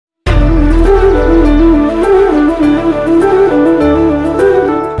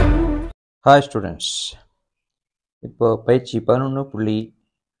Hi students, இப்போ பயிற்சி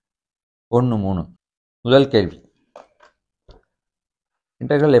 11.13 முதல் கேள்வி.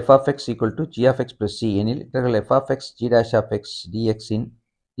 integral f of x equal to g of x plus c எனில் integral f of x g dash of x dx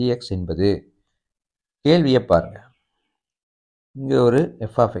என்பது. கேள்வியை பாருங்க. இங்கே ஒரு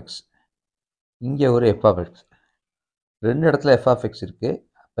f of x, இங்கே ஒரு f of x, ரெண்டு இடத்துல f of x இருக்கு.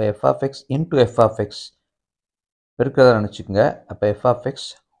 அப்போ f of x into f of x பெருக்கிறதா நினச்சிக்கோங்க. அப்போ f of x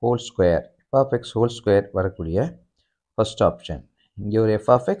whole square, f of x whole square வரக்கூடிய ஃபர்ஸ்ட் ஆப்ஷன். இங்கே ஒரு f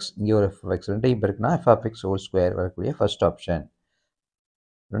of x, இங்கே ஒரு f of x, ரெண்டையும் பெருக்குனா f of x whole square வரக்கூடிய ஃபர்ஸ்ட் ஆப்ஷன்.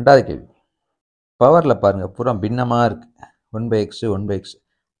 ரெண்டாவது கேள்வி. பவரில் பாருங்கள், பூரா பின்னமாக இருக்குது. 1/x 1/x.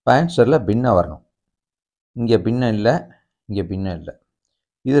 இப்போ ஆன்சரில் பின்னம் வரணும். இங்கே பின்னம் இல்லை, இங்கே பின்னம் இல்லை.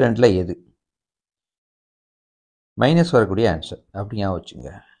 இது ரெண்டில் எது மைனஸ் வரக்கூடிய ஆன்சர்? அப்படிங்க வச்சுங்க.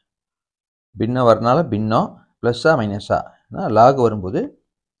 பின்னம் வரனால பின்னம் ப்ளஸ்ஸா மைனஸா, லாக் வரும்போது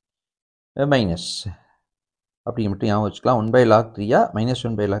மைனஸ் அப்படி மட்டும் ஞாபகம் வச்சுக்கலாம். 1/log3 minus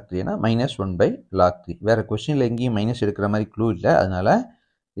 1/log3 minus 1/log3. வேறு கொஸ்டினில் எங்கேயும் மைனஸ் எடுக்கிற மாதிரி க்ளூ இல்லை, அதனால்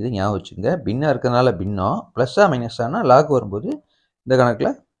இது ஞாபகம் வச்சுங்க. பின்னம் இருக்கிறதுனால பின்னம், ப்ளஸ்ஸாக மைனஸானா லாக் வரும்போது இந்த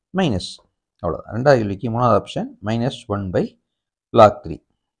கணக்கில் மைனஸ். அவ்வளோ. ரெண்டாவது கேள்விக்கு மூணாவது ஆப்ஷன் மைனஸ் 1/log3.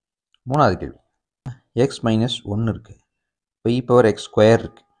 மூணாவது கேள்வி. எக்ஸ் மைனஸ் 1 இருக்குது. இப்போ இ பவர் எக்ஸ் ஸ்கொயர்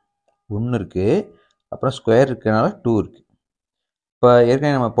இருக்குது, 1 இருக்குது, அப்புறம் ஸ்கொயர் இருக்கிறதுனால 2 இருக்குது. இப்போ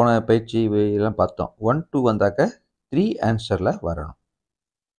ஏற்கனவே நம்ம போன பயிற்சி எல்லாம் பார்த்தோம். 1 2 வந்தாக்க 3 ஆன்சரில் வரணும்.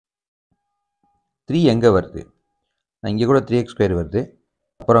 3 எங்கே வருது? இங்கே கூட 3x² வருது.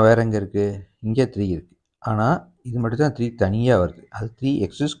 அப்புறம் வேறு எங்கே இருக்குது? இங்கே 3 இருக்குது. ஆனால் இது மட்டும் தான் 3 தனியாக வருது. அது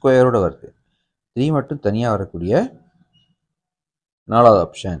 3x² வருது. 3 மட்டும் தனியாக வரக்கூடிய நாலாவது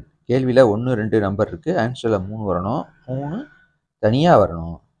ஆப்ஷன். கேள்வியில் 1 2 நம்பர் இருக்குது, ஆன்சரில் 3 வரணும். 3 தனியாக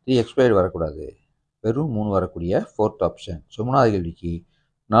வரணும், 3x² வரக்கூடாது. வெறும் 3 வரக்கூடிய ஃபோர்த் ஆப்ஷன். ஸோ மூணாவது கேள்விக்கு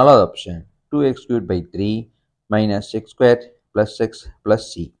நாலாவது option 2x³ 3 - x² + x +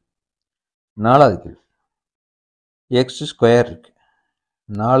 c. நாலாவது கேள்வி. x² இருக்குது,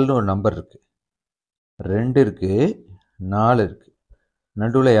 4ன்னு ஒரு நம்பர் இருக்குது, 2 இருக்குது, 4 இருக்குது.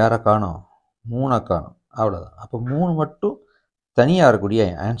 நடுவில் யாரை காணோம்? 3 காணோம். அவ்வளோதான். அப்போ 3 மட்டும் தனியாக வரக்கூடிய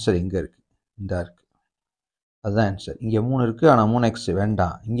ஆன்சர் எங்கே இருக்குது? இந்த இருக்குது, அதுதான் ஆன்சர். இங்கே 3 இருக்குது, ஆனால் 3x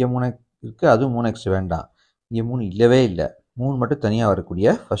வேண்டாம். இங்கே 3 இருக்குது, அதுவும் 3x வேண்டாம். இங்கே 3 இல்லவே இல்லை. 3 மட்டும் தனியாக வரக்கூடிய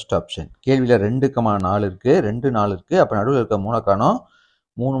ஃபர்ஸ்ட் ஆப்ஷன். கேள்வியில் 2,4 இருக்குது, 2 4 இருக்குது. அப்போ நடுவில் இருக்க 3 காணோம்.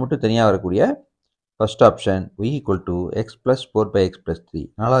 3 மட்டும் தனியாக வரக்கூடிய first option y = x + 4/x + 3.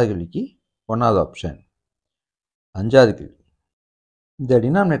 நாலாவது கேள்விக்கு 1வது ஆப்ஷன். அஞ்சாவது கேள்வி. இந்த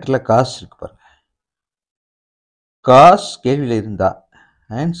டினாமினேட்டரில் காசு இருக்கு பாருங்க. காஸ் கேள்வியில் இருந்தால்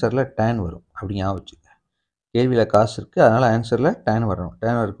ஆன்சரில் tan வரும். அப்படி ஞாபகம் வச்சுக்க. கேள்வியில் காசு இருக்குது, அதனால் ஆன்சரில் tan வரணும்.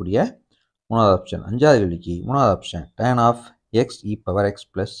 tan வரக்கூடிய மூணாவது ஆப்ஷன். அஞ்சாவது கேள்விக்கு மூணாவது option tan of x e power x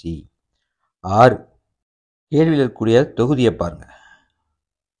 + c. 6. கேள்வியில் இருக்கக்கூடிய தொகுதியை பாருங்க,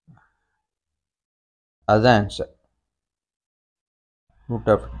 அதுதான் ஆன்சர்.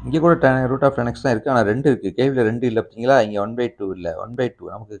 இங்கே கூட √tan x தான் இருக்குது, ஆனால் 2 இருக்குது. கேள்வியில் 2 இல்லை பார்த்தீங்களா? இங்கே 1/2 இல்லை, 1/2.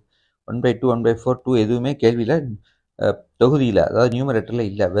 நமக்கு 1/2 1/4 2 எதுவுமே கேள்வியில் தொகுதியில், அதாவது நியூமரேட்டரில்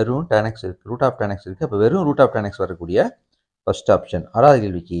இல்லை. வெறும் tan x இருக்குது, √tan x இருக்குது. அப்போ வெறும் √tan x வரக்கூடிய ஃபர்ஸ்ட் ஆப்ஷன். ஆறாவது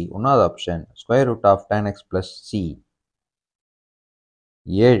கேள்விக்கு 1வது option √tan x + c.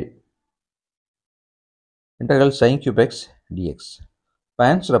 7. Integral sin³ x dx. இப்போ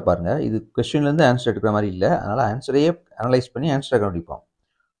ஆன்சரை பாருங்கள். இது கொஸ்டின்லேருந்து ஆன்சர் எடுக்கிற மாதிரி இல்லை, அதனால் ஆன்சரையே அனலைஸ் பண்ணி ஆன்சரை கண்டுபிடிப்போம்.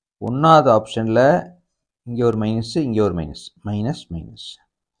 1வது ஆப்ஷனில் இங்கே ஒரு மைனஸ், இங்கே ஒரு மைனஸ், மைனஸ் மைனஸ்.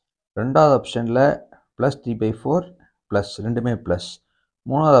 2வது ஆப்ஷனில் +3/4 ப்ளஸ், ரெண்டுமே ப்ளஸ்.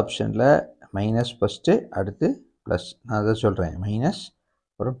 3வது ஆப்ஷனில் மைனஸ் ஃபஸ்ட்டு, அடுத்து ப்ளஸ். நான் அதை சொல்கிறேன், மைனஸ்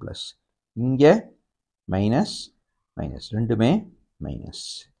அப்புறம் ப்ளஸ். இங்கே மைனஸ் மைனஸ், ரெண்டுமே மைனஸ்.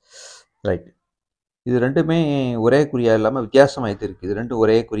 ரைட். இது ரெண்டுமே ஒரே குறியாக இல்லாமல் வித்தியாசமாக எது இருக்குது? இது ரெண்டும்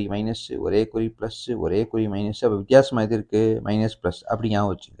ஒரே குறி மைனஸ், ஒரே குறி ப்ளஸ்ஸு, ஒரே குறி மைனஸ். அப்போ வித்தியாசமாக எது இருக்குது? Minus plus. அப்படி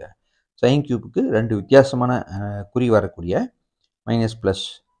ஞாபகம் வச்சுங்க. sin³ 2 வித்தியாசமான குறி வரக்கூடிய மைனஸ் ப்ளஸ்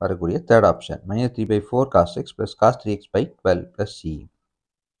வரக்கூடிய third option. -3/4 cos x + cos 3x/12 + c.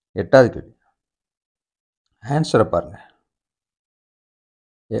 8வது கேள்வி. ஆன்சரை பாருங்கள்.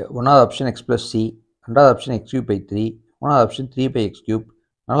 1வது ஆப்ஷன் x + c, 2வது ஆப்ஷன் x³ 3, 3வது ஆப்ஷன் 3/x³,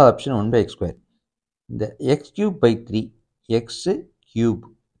 4வது ஆப்ஷன் 1/x². இந்த x³ 3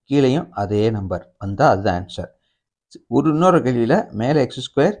 கீழேயும் அதே நம்பர் வந்தால் அதுதான் ஆன்சர். இன்னொரு கேள்வியில் மேலே x²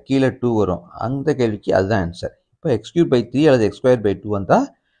 கீழே 2 வரும், அந்த கேள்விக்கு அதுதான் ஆன்சர். இப்போ x³ 3 அல்லது x² 2 வந்தால்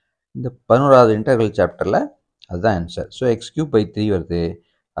இந்த 11வது இன்டெக்ரல் சாப்டரில் அதுதான் ஆன்சர். ஸோ x³ 3 வருது,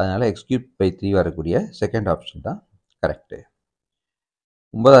 அதனால் x³ 3 வரக்கூடிய செகண்ட் ஆப்ஷன் தான் கரெக்டு.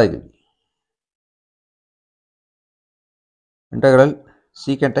 9வது கேள்வி. Integral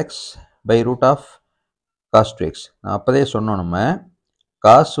secant x by root of cos two X. நான் அப்போதே சொன்னோம், நம்ம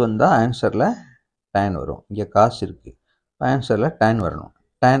காசு வந்தால் ஆன்சரில் டேன் வரும். இங்கே காசு இருக்குது, ஆன்சரில் டேன் வரணும்.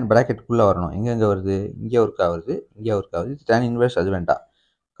 டேன் ப்ராக்கெட்டுக்குள்ளே வரணும். எங்கெங்கே வருது? இங்கே ஒர்க் ஆகுது, இங்கே ஒர்க் ஆகுது. டேன் இன்வெர்ஸ் அது வேண்டாம்.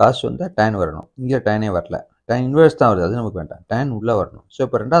 காசு வந்தால் டேன் வரணும். இங்கே டேனே வரல, டேன் இன்வெர்ஸ் தான் வருது, அது நமக்கு வேண்டாம். டேன் உள்ளே வரணும். ஸோ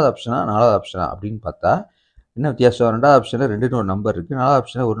இப்போ ரெண்டாவது ஆப்ஷனா நாலாவது ஆப்ஷனா அப்படின்னு பார்த்தா என்ன வித்தியாசம்? ரெண்டாவது ஆப்ஷனில் 2ன்னு ஒரு நம்பர் இருக்குது, நாலாவது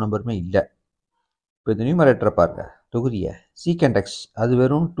ஆப்ஷனில் ஒரு நம்பருமே இல்லை. இப்போ இந்த நியூமரேட்டரை பாருங்க, தொகுதியை சீக்கண்ட் எக்ஸ், அது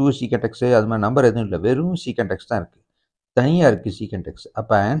வெறும் 2 சீக்கண்ட் எக்ஸு, அது மாதிரி நம்பர் எதுவும் இல்லை, வெறும் சீக்கண்ட் எக்ஸ் தான் இருக்குது, தனியாக இருக்குது சீக்கண்ட் எக்ஸ்.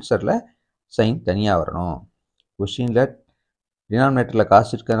 அப்போ ஆன்சரில் சைன் தனியாக வரணும். கொஸ்டினில் டினாமினேட்டரில்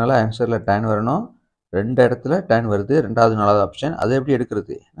காசு இருக்கிறதுனால ஆன்சரில் டேன் வரணும். 2 இடத்துல டேன் வருது, ரெண்டாவது நாலாவது ஆப்ஷன். அதை எப்படி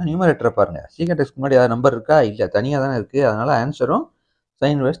எடுக்கிறது? நியூமரேட்டரை பாருங்கள், சீக்கண்ட் எக்ஸ்க்கு முன்னாடி ஏதாவது நம்பர் இருக்கா? இல்லை, தனியாக தானே இருக்குது. அதனால் ஆன்சரும்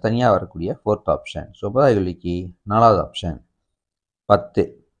சைன் இன்வெர்ஸ் தனியாக வரக்கூடிய 4th ஆப்ஷன். ஸோ 9வது கேள்விக்கு 4வது ஆப்ஷன் 10.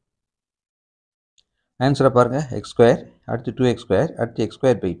 ஆன்சரை பாருங்கள், எக்ஸ் ஸ்கொயர், அடுத்து 2x², அடுத்து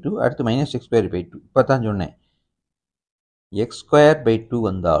x²/2, அடுத்து -x²/2. இப்போ தான் சொன்னேன், x²/2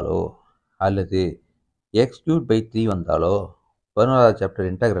 வந்தாலோ அல்லது x³/3 வந்தாலோ 11வது சாப்டர்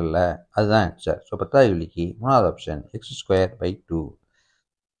இன்டெக்ரலில் அதுதான் ஆன்சர். ஸோ 10வது கேள்விக்கு 3வது ஆப்ஷன் x²/2.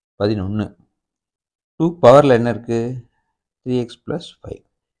 11. 2 பவரில் என்ன இருக்குது? 3x + 5.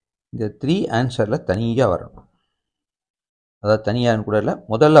 இந்த 3 ஆன்சரில் தனியாக வரணும். அதாவது தனியாக கூட இல்லை,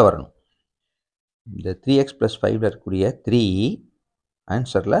 முதல்ல வரணும். இந்த 3x + 5ல் இருக்கக்கூடிய 3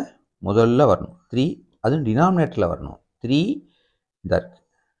 ஆன்சரில் முதல்ல வரணும். 3 அதுவும் டினாமினேட்டரில் வரணும். 3 இந்த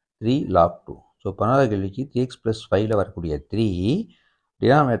 3 log 2. ஸோ 12வது கேள்விக்கு 3x + 5ல் வரக்கூடிய 3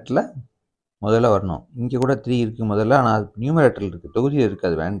 டினாமினேட்டரில் முதல்ல வரணும். இங்கே கூட 3 இருக்குது முதல்ல, ஆனால் அது நியூமரேட்டரில் இருக்குது, தொகுதியில் இருக்குது,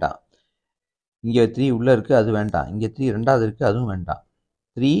 அது வேண்டாம். இங்கே 3 உள்ளே இருக்குது, அது வேண்டாம். இங்கே 3 ரெண்டாவது இருக்குது, அதுவும் வேண்டாம்.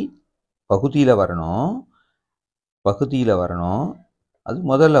 3 பகுதியில் வரணும், பகுதியில் வரணும், அது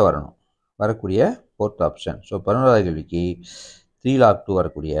முதல்ல வரணும். வரக்கூடிய 4th ஆப்ஷன். ஸோ 11வது கேள்விக்கு 3 log 2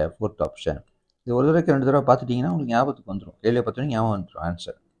 வரக்கூடிய 4th ஆப்ஷன். இது ஒரு தடவைக்கு 2 தடவை பார்த்துட்டிங்கன்னா உங்களுக்கு ஞாபகத்துக்கு வந்துடும். கேள்வியை பார்த்தோன்னே ஞாபகம் வந்துடும்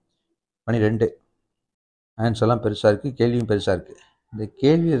ஆன்சர். 12. ஆன்சர்லாம் பெருசாக இருக்குது, கேள்வியும் பெருசாக இருக்குது. இந்த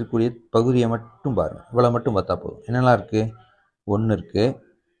கேள்வியில் இருக்கக்கூடிய பகுதியை மட்டும் பாருங்கள், இவ்வளோ மட்டும் பார்த்தா போதும். என்னெல்லாம் இருக்குது? 1 இருக்குது,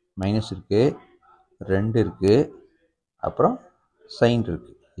 மைனஸ் இருக்குது, 2 இருக்குது, அப்புறம் சைன்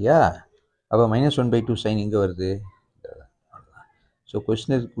இருக்குது இல்லையா? அப்போ -1/2 சைன் எங்கே வருது? ஸோ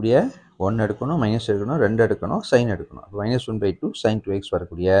கொஸ்டின் இருக்கக்கூடிய 1 எடுக்கணும், மைனஸ் எடுக்கணும், 2 எடுக்கணும், சைன் எடுக்கணும். அப்போ -1/2 sin 2x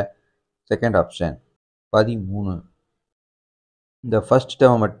வரக்கூடிய செகண்ட் ஆப்ஷன். 13. இந்த ஃபர்ஸ்ட்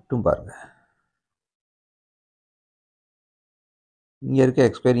டேர்மை மட்டும் பாருங்கள். இங்கே இருக்க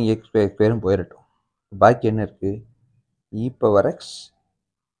x², இங்கே x² போயிடட்டும். பாக்கி என்ன இருக்குது? e⁻x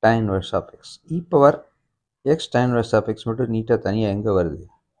tan inverse of x. e⁻x tan inverse of x மட்டும் நீட்டாக தனியாக எங்கே வருது?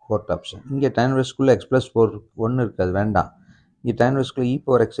 4th option. இங்கே tan inverseக்குள்ளே x + 4 1 இருக்குது, அது வேண்டாம். இங்கே tan inverseக்குள்ளே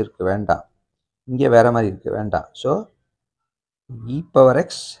e⁻x இருக்குது, வேண்டாம். இங்கே வேறு மாதிரி இருக்குது, வேண்டாம். ஸோ e⁻x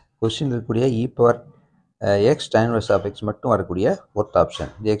கொஸ்டின் இருக்கக்கூடிய e⁻x tan inverse of x மட்டும் வரக்கூடிய 4th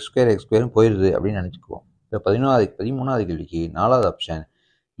ஆப்ஷன். இந்த x² போயிடுது அப்படின்னு நினச்சிக்குவோம். இப்போ 13வது கேள்விக்கு 4வது option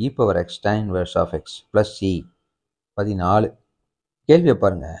e⁻x tan inverse of x + c. 14. கேள்வியை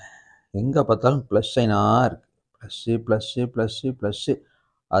பாருங்கள், எங்கே பார்த்தாலும் ப்ளஸ் சைனாக இருக்குது. +++++.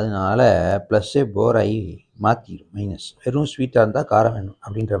 அதனால ப்ளஸ்ஸே போர் ஆகி மாற்றிடும் மைனஸ். வெறும் ஸ்வீட்டாக இருந்தால் காரம் வேணும்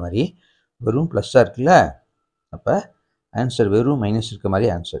அப்படின்ற மாதிரி வெறும் ப்ளஸ்ஸாக இருக்குல்ல, அப்போ ஆன்சர் வெறும் மைனஸ் இருக்க மாதிரி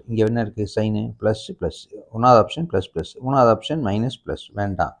ஆன்சர். இங்கே என்ன இருக்குது? சைனு ++. 1வது ஆப்ஷன் ++, 3வது ஆப்ஷன் -+,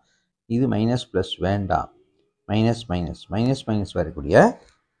 வேண்டாம். இது -+ வேண்டாம். மைனஸ் வரக்கூடிய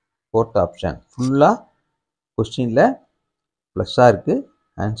 4th ஆப்ஷன். ஃபுல்லாக கொஸ்டினில் ப்ளஸ்ஸாக இருக்குது,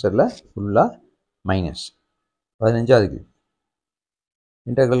 ஆன்சரில் ஃபுல்லாக மைனஸ். 15வது கேள்வி.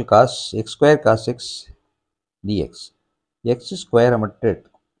 Integral cos x² cos x dx. x² மட்டும் எடுத்து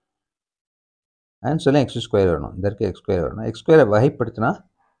ஆன்சரில் x² வரணும். இந்த இருக்க x² வரணும். x² வகைப்படுத்தினா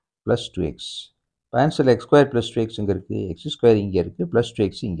 +2x. இப்போ ஆன்சரில் x² + 2x இங்கே இருக்குது, x² இங்கே இருக்குது,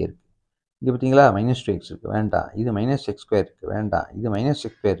 +2x இங்கே இருக்குது. இங்கே பார்த்தீங்களா -2x இருக்குது, வேண்டாம். இது -x² இருக்குது, வேண்டாம். இது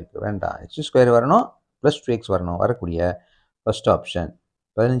 -x² இருக்குது, வேண்டாம். x² வரணும், +2x வரணும். வரக்கூடிய ஃபர்ஸ்ட் ஆப்ஷன்.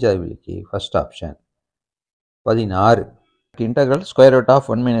 15வது கேள்விக்கு first option. 16. Integral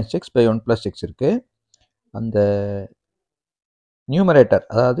 √1 - x / 1 + x இருக்குது. அந்த நியூமரேட்டர்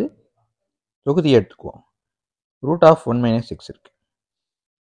அதாவது தொகுதியை எடுத்துக்குவோம். √1 - x இருக்குது.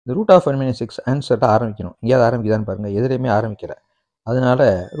 இந்த √1 - x ஆன்சரில் ஆரம்பிக்கணும். எங்கேயாவது ஆரம்பிக்குதான்னு பாருங்கள், எதுலேயுமே ஆரம்பிக்கலை. அதனால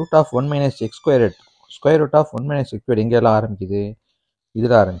 √1 - x² எடுத்துக்குவோம். √1 - x² எங்கெல்லாம் ஆரம்பிக்குது?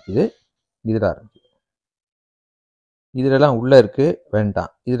 இதில் ஆரம்பிக்குது, இதில் ஆரம்பிக்குது. இதிலெல்லாம் உள்ளே இருக்குது,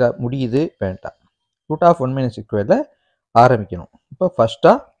 வேண்டாம். இதில் முடியுது, வேண்டாம். √1 - x² ஆரம்பிக்கணும். இப்போ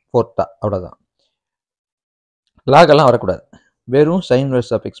ஃபர்ஸ்ட்டா ஃபோர்த்தா, அவ்வளோதான். லாகெல்லாம் வரக்கூடாது, வெறும் sin inverse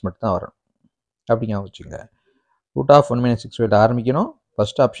of x மட்டும் தான் வரணும். அப்படிங்க வச்சுங்க. √1 - x² ஆரம்பிக்கணும்,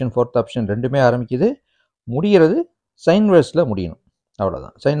 ஃபர்ஸ்ட் ஆப்ஷன் ஃபோர்த் ஆப்ஷன் ரெண்டுமே ஆரம்பிக்குது, முடிகிறது சைன் வேர்ஸில் முடியணும்,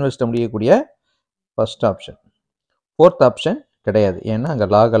 அவ்வளோதான். சைன் வேர்ஸில் முடியக்கூடிய ஃபர்ஸ்ட் ஆப்ஷன். ஃபோர்த் ஆப்ஷன் கிடையாது, ஏன்னா அங்கே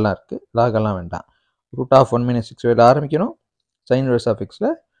லாகெல்லாம் இருக்குது, லாகெல்லாம் வேண்டாம். ரூட் ஆஃப் 1 - 6 ஆரம்பிக்கணும், சைன் வேர்ஸ் ஆஃப்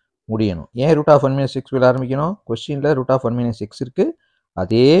எக்ஸில் முடியணும். ஏன் ரூட் ஆஃப் 1 - 6 ஆரம்பிக்கணும்? கொஸ்டினில் ரூட் ஆஃப் 1 - 6 இருக்குது,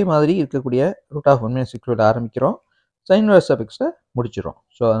 அதே மாதிரி இருக்கக்கூடிய ரூட் ஆஃப் 1 - 6 ஆரம்பிக்கிறோம், சைன் வேர்ஸ் ஆஃப் எக்ஸில் முடிச்சிடும்.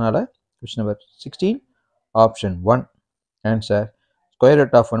 ஸோ அதனால் question number 16 option 1 answer square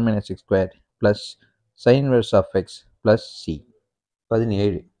root of 1 - 6² plus sine verse of X plus C.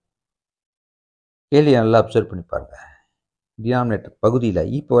 17 கேள்வி நல்லா அப்சர்வ் பண்ணி பாருங்க. டினாமினேட்டர் பகுதியில்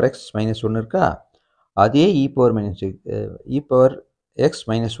இ பவர் எக்ஸ் மைனஸ் 1 இருக்கா, அதே இ பவர் எக்ஸ்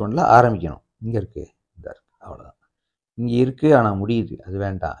மைனஸ் 1ல் ஆரம்பிக்கணும். இங்கே இருக்குது, இந்த இருக்குது, அவ்வளோதான். இங்கே இருக்குது ஆனால் முடியுது, அது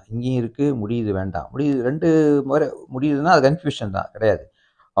வேண்டாம். இங்கேயும் இருக்குது, முடியுது, வேண்டாம். முடியுது ரெண்டு முறை முடியுதுன்னா அது கன்ஃபியூஷன் தான், கிடையாது.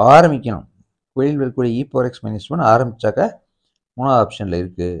 ஆரம்பிக்கணும். வெளியில் இருக்கக்கூடிய இ பவர் எக்ஸ் மைனஸ் 1 ஆரம்பித்தாக்க மூணாவது ஆப்ஷனில்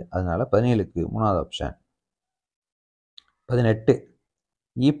இருக்குது, அதனால் 17க்கு மூணாவது option. 18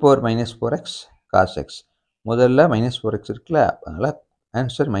 e power minus 4x cos X. முதல்ல -4x இருக்குல்ல, அதனால்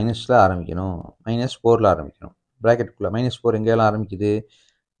ஆன்சர் மைனஸில் ஆரம்பிக்கணும், -4ல் ஆரம்பிக்கணும். ப்ராக்கெட்டுக்குள்ளே -4 எங்கேயெல்லாம் ஆரம்பிக்குது,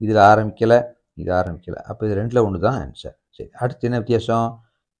 இதில் ஆரம்பிக்கலை, இது ஆரம்பிக்கலை, அப்போ இது ரெண்டில் ஒன்று தான் ஆன்சர். சரி, அடுத்து என்ன வித்தியாசம்?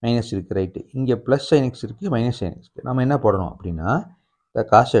 மைனஸ் இருக்குது, ரைட்டு. இங்கே ப்ளஸ் சைன் எக்ஸ் இருக்குது, மைனஸ் சைன் எக்ஸ் இருக்குது. நம்ம என்ன போடணும் அப்படின்னா, இந்த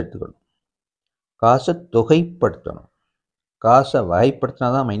காசை எடுத்துக்கணும், காசை தொகைப்படுத்தணும். காசை வகைப்படுத்தினா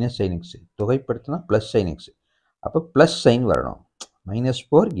தான் minus sign x, தொகைப்படுத்தினா plus sine x. அப்போ ப்ளஸ் சைன் வரணும்.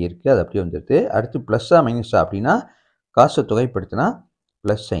 -4 இங்கே இருக்குது, அது அப்படியே வந்துடுது. அடுத்து ப்ளஸ்ஸா மைனஸா அப்படின்னா காசை தொகைப்படுத்தினா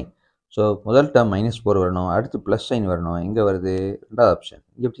ப்ளஸ் சைன். ஸோ முதல் டேர்ம் -4 வரணும், அடுத்து ப்ளஸ் சைன் வரணும். எங்கே வருது? ரெண்டாவது ஆப்ஷன்.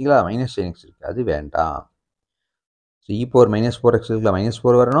 இங்கே பார்த்தீங்களா மைனஸ் சைன் எக்ஸ் இருக்குது, அது வேண்டாம். ஸோ இ பவர் -4x இருக்குல்ல,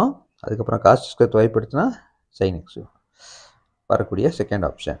 -4 வரணும், அதுக்கப்புறம் காசு ஸ்கொயர் தொகைப்படுத்தினா சைன் எக்ஸ் வரக்கூடிய செகண்ட்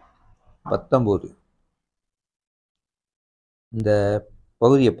ஆப்ஷன். 19 இந்த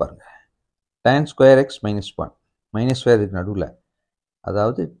பகுதியை பாருங்கள். tan ஸ்கொயர் எக்ஸ் மைனஸ் 1 -2 இருக்கு நடுவில்,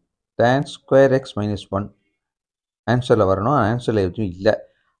 அதாவது tan ஸ்கொயர் எக்ஸ் மைனஸ் 1 ஆன்சரில் வரணும், ஆன்சரில் எதுவும் இல்லை.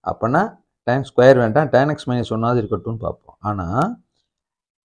 அப்போனா tan ஸ்கொயர் வேண்டாம், tan எக்ஸ் மைனஸ் 1ஆவது இருக்கட்டும்னு பார்ப்போம். ஆனால்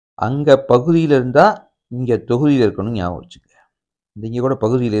அங்கே பகுதியில் இருந்தால் இங்கே தொகுதியில் இருக்கணும்னு ஞாபகம் வச்சுக்க. இங்கே கூட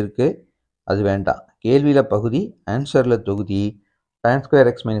பகுதியில் இருக்குது, அது வேண்டாம். கேள்வியில் பகுதி, ஆன்சரில் தொகுதி. tan ஸ்கொயர்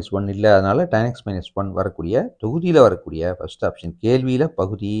எக்ஸ் மைனஸ் 1 இல்லை, அதனால் tan எக்ஸ் மைனஸ் 1 வரக்கூடிய தொகுதியில் வரக்கூடிய ஃபர்ஸ்ட் ஆப்ஷன். கேள்வியில்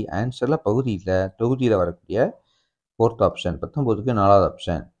பகுதி, ஆன்சரில் பகுதி இல்லை, தொகுதியில் வரக்கூடிய ஃபோர்த் ஆப்ஷன். 19க்கு நாலாவது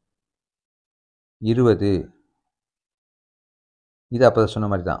ஆப்ஷன். 20 இது அப்போ சொன்ன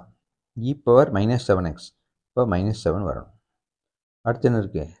மாதிரி தான், இ பவர் -7x, இப்போ -7 வரணும். அடுத்து என்ன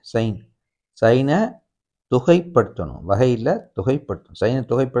இருக்குது? சைன். சைனை தொகைப்படுத்தணும், வகையில் தொகைப்படுத்தணும். சைனை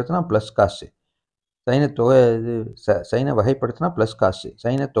தொகைப்படுத்தினா ப்ளஸ் காசு, சைனை சைனை வகைப்படுத்தினா ப்ளஸ் காசு,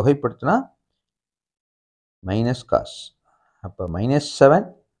 சைனை தொகைப்படுத்தினா மைனஸ் காசு. அப்போ -7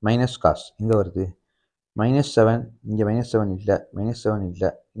 மைனஸ் காசு எங்கே வருது? -7 இங்கே -7 இல்லை, -7 இல்லை,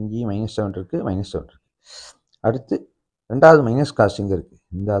 இங்கேயும் -7 இருக்குது, -7 இருக்குது. அடுத்து ரெண்டாவது மைனஸ் காசு இங்கே இருக்குது,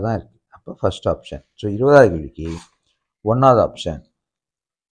 இந்த தான் இருக்குது. அப்போ ஃபர்ஸ்ட் ஆப்ஷன். ஸோ 20வது கேள்விக்கு 1வது ஆப்ஷன்.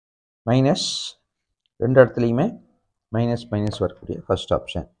 மைனஸ் ரெண்டு இடத்துலையுமே மைனஸ் வரக்கூடிய ஃபர்ஸ்ட்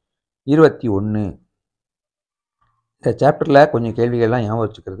ஆப்ஷன். 21 இந்த சாப்டரில் கொஞ்சம் கேள்விகள்லாம் ஞாபகம்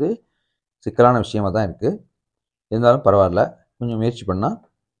வச்சுக்கிறது சிக்கலான விஷயமாக தான் இருக்குது, இருந்தாலும் பரவாயில்ல, கொஞ்சம் முயற்சி பண்ணால்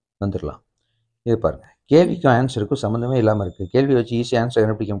வந்துடலாம். இது பாருங்கள், கேள்விக்கும் ஆன்சருக்கும் சம்மந்தமே இல்லாமல் இருக்குது. கேள்வி வச்சு ஈஸியாக ஆன்சர்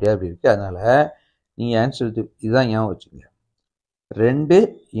கண்டுபிடிக்க முடியாது அப்படி இருக்குது. அதனால் நீங்கள் ஆன்சர் இதுதான் ஞாபகம் வச்சுக்கோங்க. 2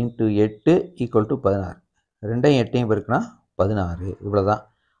 × 8 = 16. 2ஐயும் 8ஐயும் பெருக்குனா 16, இவ்வளோ தான்.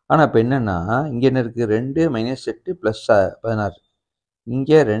 ஆனால் இப்போ என்னென்னா, இங்கே என்ன இருக்குது? 2 - 8 + 16,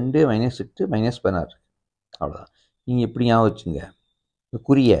 இங்கே 2 - 8 - 16, அவ்வளோதான். நீங்கள் இப்படி ஞாபகம் வச்சுங்க,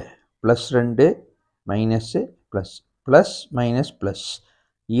 குறிய +2 minus plus plus minus plus,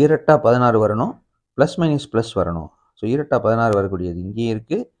 ஈரட்டா 16 வரணும், ப்ளஸ் மைனஸ் ப்ளஸ் வரணும். ஸோ ஈரட்டா 16 வரக்கூடியது இங்கேயும்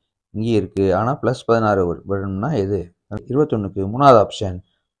இருக்குது, இங்கேயும் இருக்குது. ஆனால் +16 வரணும்னா எது? 21க்கு மூணாவது ஆப்ஷன்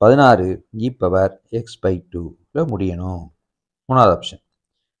 16 e பவர் x/2 முடியணும், மூணாவது ஆப்ஷன்.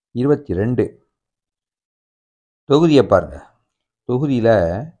 22 தொகுதியை பாருங்கள். தொகுதியில்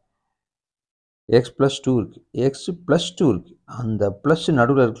x+2 இருக்குது, x+2 இருக்குது. அந்த ப்ளஸ்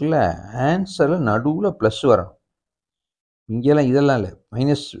நடுவில் இருக்குல்ல, ஆன்சரில் நடுவில் ப்ளஸ் வரணும். இங்கெல்லாம் இதெல்லாம் இல்லை,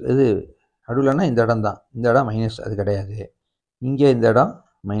 மைனஸ் இது நடுவில்னா இந்த இடம் தான், இந்த இடம் மைனஸ், அது கிடையாது. இங்கே இந்த இடம்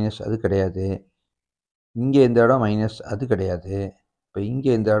மைனஸ், அது கிடையாது. இங்கே இந்த இடம் மைனஸ், அது கிடையாது. இப்போ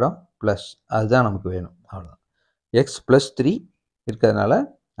இங்கே இந்த இடம் ப்ளஸ், அதுதான் நமக்கு வேணும், அவ்வளோதான். x+3 இருக்கிறதுனால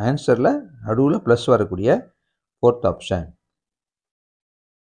ஆன்சரில் நடுவில் ப்ளஸ் வரக்கூடிய ஃபோர்த் ஆப்ஷன்.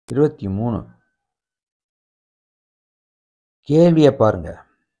 23 கேள்வியை பாருங்கள்.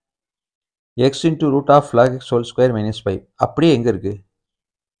 x × √log x² - 5 அப்படியே எங்கே இருக்குது?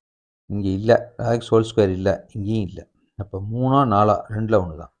 இங்கே இல்லை, log x ஹோல் ஸ்கொயர் இல்லை, இங்கேயும் இல்லை. அப்போ 3ஆ 4ஆ 2ல்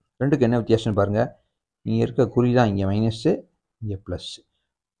 1 தான். 2க்கு என்ன வித்தியாசம்னு பாருங்கள். இங்கே இருக்க குறி தான் இங்கே மைனஸ்ஸு, இங்கே ப்ளஸ்.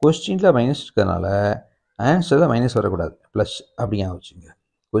 கொஸ்டினில் மைனஸ் இருக்கிறதுனால ஆன்சரில் மைனஸ் வரக்கூடாது, ப்ளஸ் அப்படிங்க வச்சுங்க.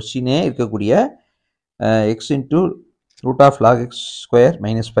 கொஸ்டினே இருக்கக்கூடிய X into root of log x square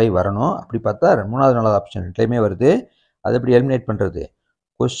 -5 வரணும். அப்படி பார்த்தா 3வது 4வது ஆப்ஷன் ரெண்டுலேயுமே வருது. அதை எப்படி எலிமினேட் பண்ணுறது?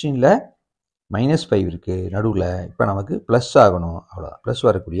 கொஸ்டினில் -5 இருக்குது நடுவில், இப்போ நமக்கு ப்ளஸ் ஆகணும், அவ்வளோதான். ப்ளஸ்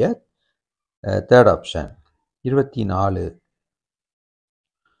வரக்கூடிய தேர்ட் ஆப்ஷன். 24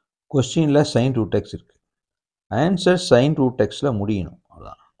 கொஸ்டினில் சைன் ரூட் எக்ஸ் இருக்குது, ஆன்சர் சைன் ரூட் எக்ஸில் முடியணும்,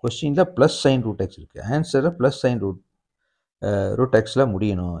 அவ்வளோதான். கொஸ்டினில் ப்ளஸ் சைன் ரூட் எக்ஸ் இருக்குது, ஆன்சரை ப்ளஸ் சைன் ரூட் எக்ஸில்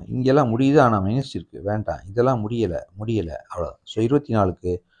முடியணும். இங்கெல்லாம் முடியுது, ஆனால் மைனஸ் இருக்குது, வேண்டாம். இதெல்லாம் முடியலை அவ்வளோதான். ஸோ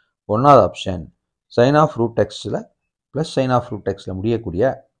 24க்கு 1வது ஆப்ஷன் சைன் ஆஃப் ரூட் எக்ஸில் ப்ளஸ் சைன் ஆஃப் ரூட் எக்ஸில் முடியக்கூடிய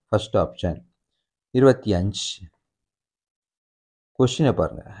ஃபஸ்ட் ஆப்ஷன். 25 கொஸ்டினை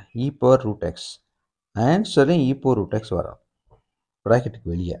பாருங்கள். இ பவர் ரூட் எக்ஸ், ஆன்சரும் இ பவர் ரூட் எக்ஸ் வரும், ப்ராக்கெட்டுக்கு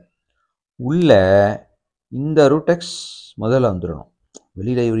வெளியே. உள்ள இந்த ரூட் எக்ஸ் முதல்ல வந்துடணும்.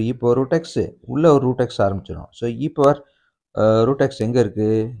 வெளியில் ஒரு இ பவர் ரூட் எக்ஸு, உள்ளே ஒரு root X ஆரம்பிச்சிடணும். So e power root X எங்கே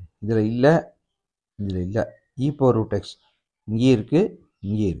இருக்குது? இதில் இல்லை, இதில் இல்லை. இ பவர் ரூட் எக்ஸ் இங்கேயும் இருக்குது,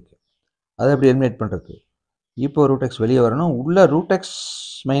 இங்கேயும் இருக்குது. அதை எப்படி எலிமினேட் பண்ணுறது? இ பவர் ரூட் எக்ஸ் வெளியே வரணும், உள்ளே ரூட் எக்ஸ்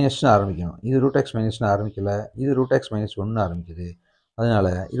மைனஸ்னு ஆரம்பிக்கணும். இது ரூட் எக்ஸ் மைனஸ்னு ஆரம்பிக்கலை, இது ரூட் எக்ஸ் -1 ஆரம்பிக்குது. அதனால்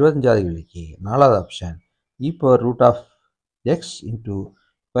 25வது கேள்விக்கு 4வது option e power root of X into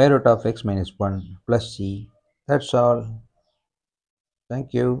square root of X -1 + c. That's all. Thank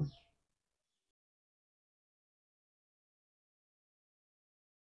you.